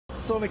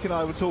Sonic and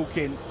I were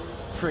talking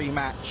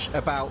pre-match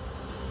about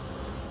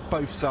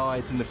both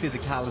sides and the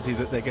physicality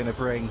that they're going to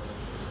bring.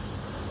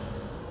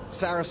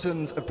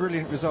 Saracens, a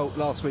brilliant result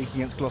last week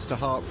against Gloucester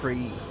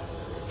Hartpury.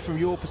 From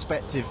your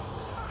perspective,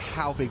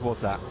 how big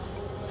was that?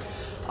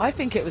 I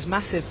think it was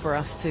massive for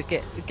us to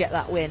get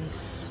that win.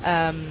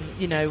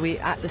 You know,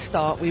 at the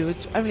start we were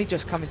only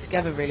just coming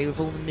together really,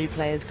 with all the new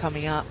players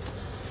coming up.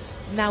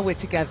 Now we're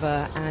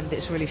together and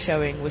it's really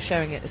showing. We're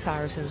showing it the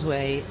Saracens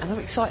way, and I'm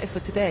excited for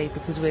today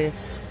because we're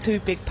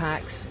two big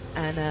packs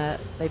and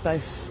they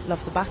both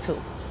love the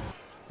battle.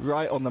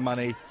 Right on the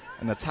money,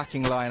 an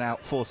attacking line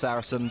out for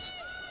Saracens.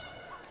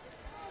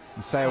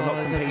 And Sale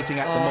not competing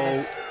at the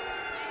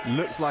maul.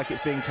 Looks like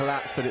it's being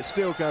collapsed, but it's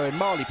still going.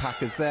 Marley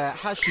Packer's there.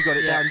 Has she got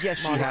it down? Yes,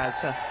 she has.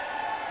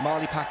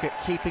 Marley Packer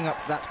keeping up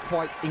that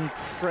quite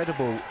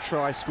incredible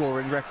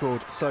try-scoring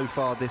record so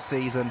far this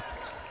season.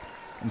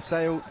 And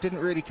Sale didn't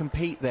really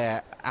compete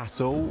there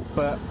at all,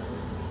 but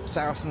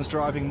Saracens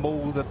driving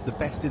maul, the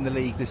best in the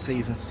league this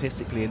season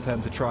statistically in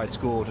terms of tries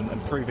scored,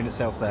 and proving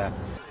itself there.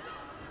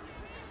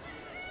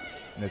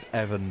 And there's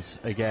Evans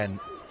again.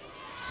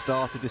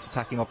 Started this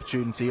attacking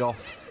opportunity off,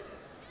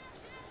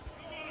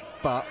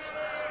 but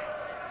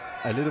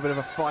a little bit of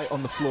a fight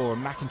on the floor,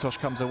 and McIntosh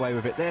comes away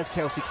with it. There's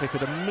Kelsey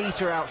Clifford, a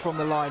metre out from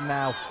the line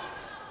now.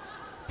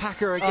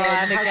 Packer again,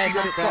 and has again, she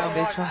got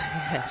it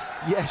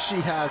down? Yes, she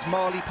has.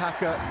 Marley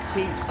Packer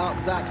keeps up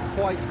that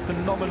quite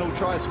phenomenal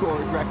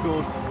try-scoring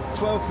record.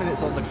 12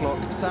 minutes on the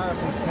clock,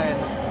 Saracens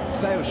 10,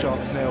 Sale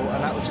Sharks 0,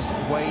 and that was just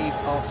wave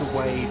after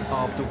wave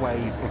after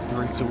wave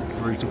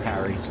of brutal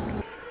carries.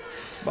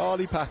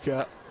 Marley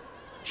Packer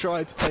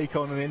tried to take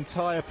on an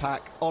entire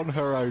pack on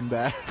her own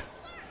there.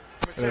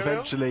 And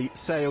eventually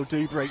Sale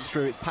do break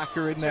through. It's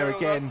Packer in there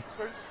again.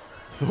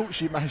 Thought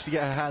she managed to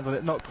get her hands on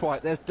it, not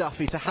quite. There's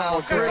Duffy to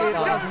Howard. Brilliant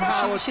from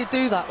Howard. She should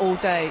do that all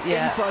day.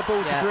 Inside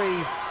ball to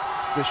Grieve.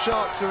 The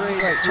Sharks are in.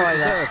 Great try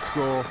there. Reserve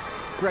score.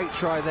 Great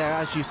try there,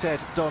 as you said,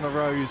 Donna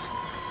Rose.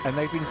 And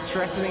they've been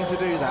threatening to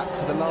do that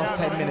for the last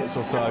 10 minutes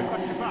or so.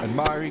 And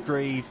Myrie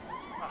Grieve,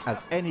 as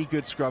any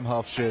good scrum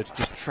half should,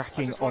 just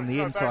tracking on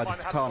the inside of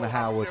Katana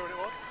Howard.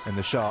 And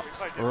the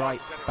Sharks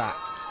right back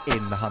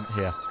in the hunt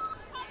here.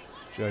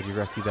 Jodie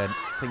Resty then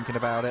thinking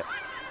about it.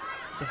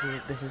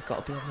 This has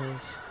got to be a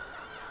move.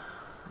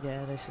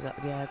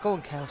 Yeah, go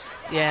on, Kels.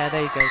 Yeah,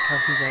 there you go,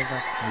 Kelsey's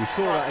over. We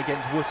saw that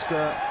against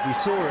Worcester, we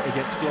saw it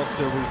against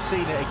Gloucester, we've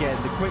seen it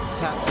again. The quick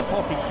tap to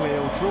Poppy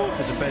Cleal, draws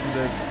the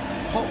defenders,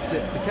 pops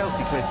it to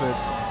Kelsey Clifford,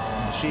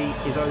 and she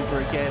is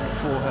over again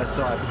for her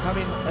side,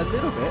 becoming a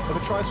little bit of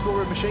a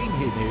try-scoring machine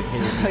here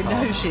I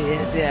know she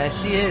is, yeah,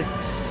 she is.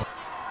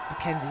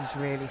 Mackenzie's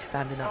really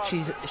standing up.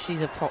 She's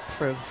a prop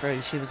through and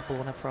through. She was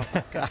born a prop.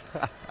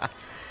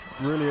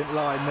 Brilliant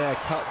line there,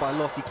 cut by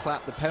Lossie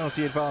Clapp. The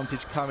penalty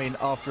advantage coming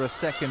after a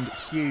second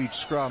huge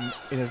scrum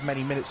in as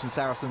many minutes from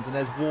Saracens. And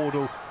there's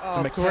Wardle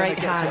to McKenna,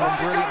 gets it on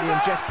brilliantly,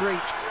 and Jess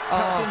Breach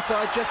cuts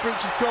inside. Jess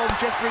Breach is gone.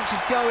 Jess Breach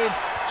is going.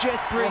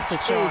 Jess Breach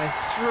is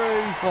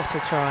through. What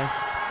a try!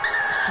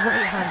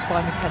 Great hands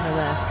by McKenna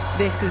there.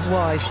 This is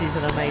why she's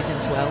an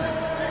amazing 12.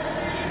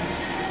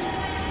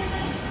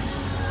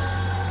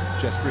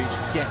 Jess Breach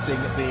getting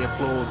the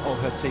applause of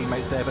her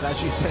teammates there, but as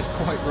you said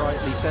quite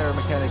rightly, Sarah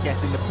McKenna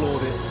getting the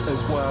plaudits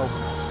as well.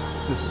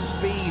 The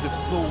speed of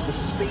thought, the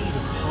speed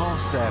of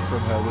pass there from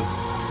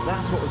her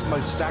that's what was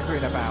most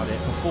staggering about it,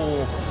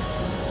 before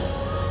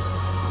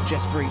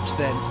Jess Breach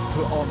then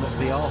put on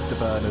the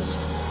afterburners.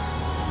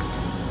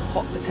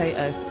 Hot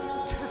potato.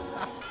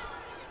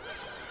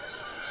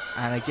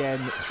 And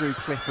again through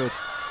Clifford,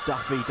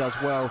 Duffy does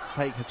well to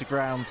take her to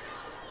ground.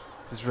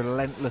 There's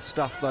relentless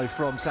stuff though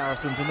from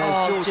Saracens, and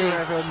there's Georgia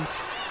Evans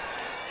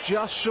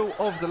just short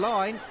of the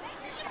line.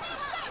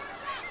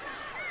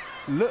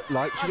 Looked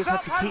like she just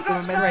had to keep the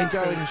momentum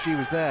going and she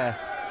was there.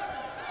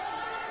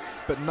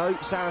 But no,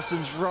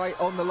 Saracens right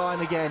on the line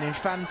again.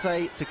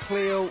 Infante to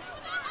Cleal,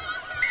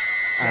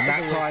 and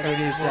that time it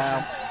is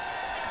down.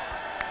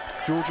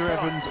 Georgia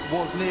Evans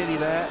was nearly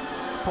there.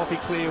 Poppy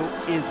Cleal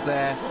is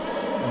there,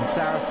 and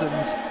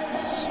Saracens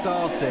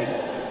starting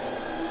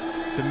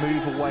to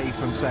move away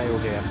from Sale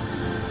here.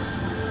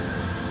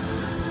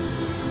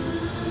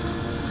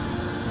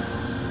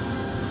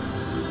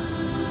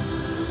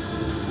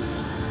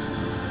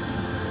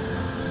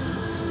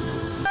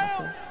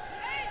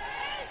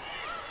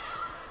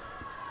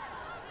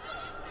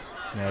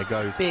 There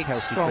goes big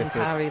Kelsey strong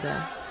Clifford. Carry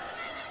there.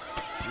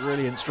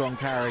 Brilliant strong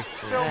carry.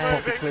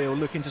 Poppy Cleal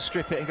looking to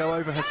strip it and go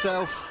over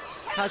herself.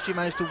 Has she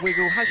managed to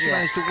wiggle? Has she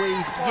managed to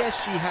weave? Yes,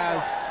 she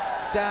has.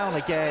 Down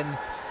again.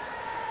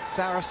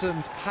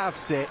 Saracens have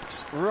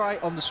 6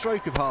 right on the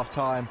stroke of half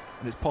time,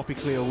 and it's Poppy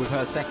Cleal with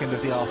her second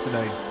of the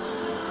afternoon.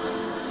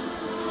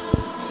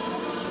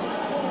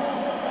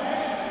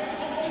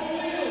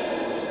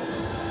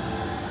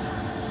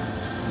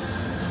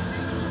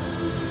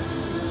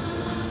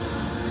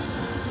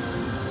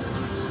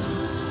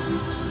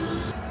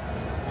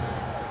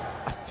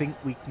 I think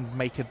we can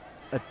make a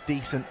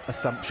decent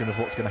assumption of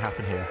what's going to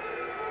happen here.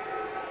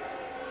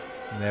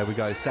 And there we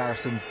go.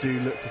 Saracens do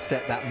look to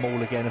set that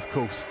maul again. Of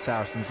course,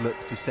 Saracens look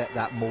to set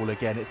that maul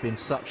again. It's been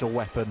such a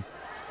weapon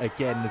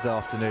again this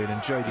afternoon.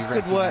 And Jodie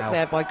Resi good work now,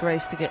 there by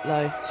Grace to get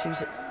low. She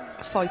was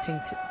fighting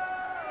to...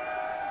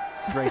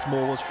 Grace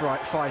Moore was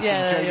fighting.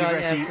 Yeah, Jodie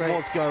Resi yeah,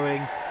 was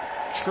going.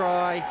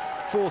 Try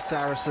for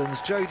Saracens.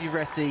 Jodie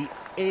Resi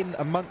in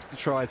amongst the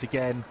tries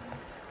again.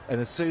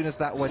 And as soon as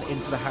that went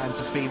into the hands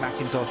of Fee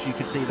McIntosh, you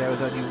could see there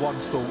was only one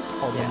thought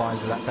on the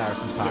minds of that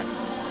Saracens pack.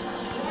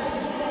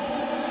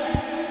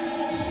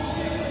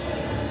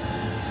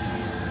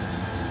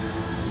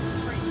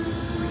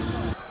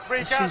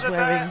 She's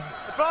wearing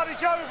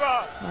advantage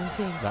over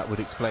 19. That would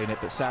explain it,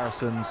 but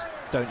Saracens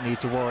don't need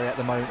to worry at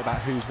the moment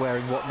about who's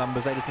wearing what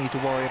numbers. They just need to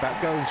worry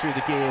about going through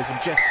the gears, and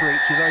Jess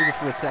Breach is over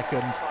for a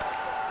second.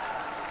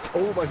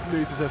 Almost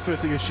loses her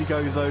footing as she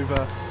goes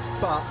over,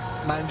 but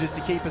manages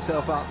to keep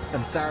herself up,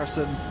 and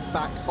Saracens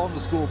back on the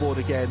scoreboard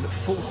again,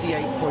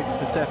 48 points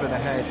to 7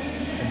 ahead,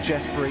 and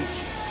Jess Breach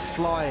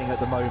flying at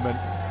the moment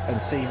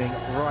and seeming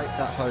right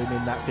at home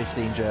in that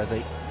 15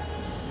 jersey.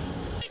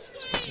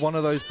 One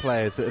of those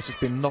players that has just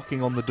been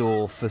knocking on the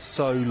door for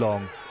so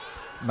long,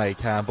 May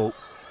Campbell.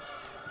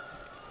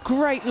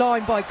 Great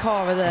line by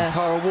Cara there. And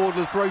Cara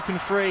Wardler's broken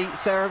free.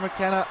 Sarah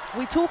McKenna.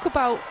 We talk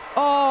about,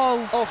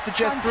 off to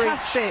Jess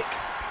fantastic. Breach.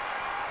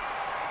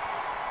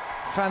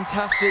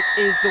 Fantastic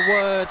is the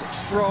word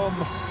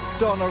from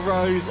Donna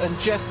Rose, and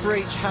Jess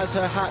Breach has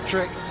her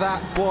hat-trick.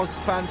 That was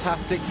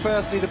fantastic.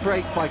 Firstly, the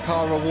break by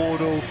Cara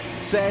Wardle,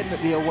 then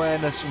the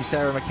awareness from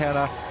Sarah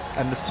McKenna,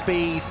 and the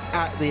speed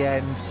at the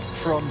end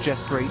from Jess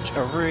Breach.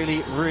 A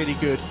really, really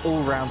good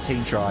all-round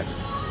team try.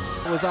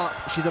 Was up,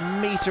 she's a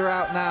metre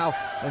out now,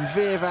 and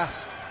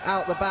Virvas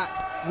out the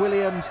back.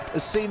 Williams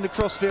has seen the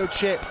crossfield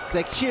chip,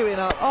 they're queuing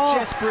up.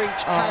 Jess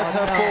Breach has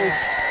her ball.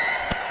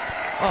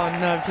 Oh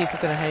no, people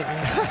are going to hate me.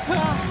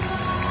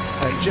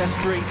 And Jess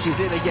Breach is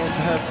in again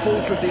for her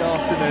fourth of the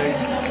afternoon,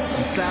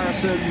 and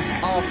Saracens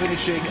are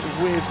finishing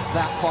with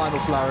that final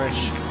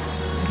flourish.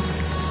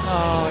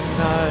 Oh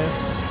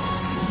no.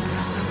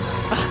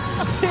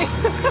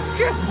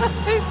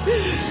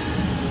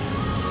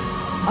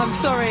 I'm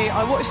sorry,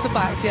 I watched the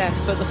backs, yes,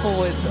 but the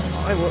forwards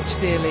I watched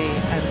dearly,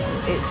 and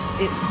it's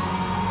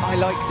I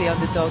like the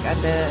underdog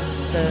and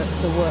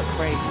the work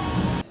rate.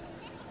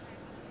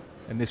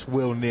 And this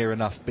will near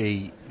enough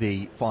be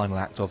the final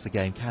act of the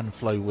game. Can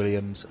Flo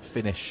Williams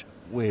finish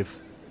with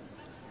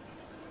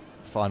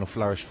final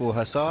flourish for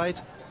her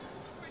side?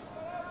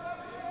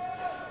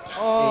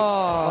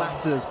 Oh.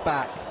 It clatters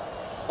back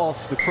off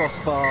the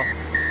crossbar,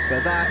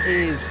 but that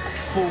is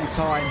full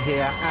time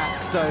here at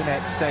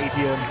StoneX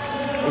Stadium.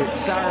 It's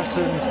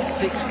Saracens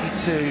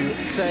 62,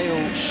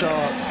 Sale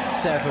Sharks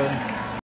 7.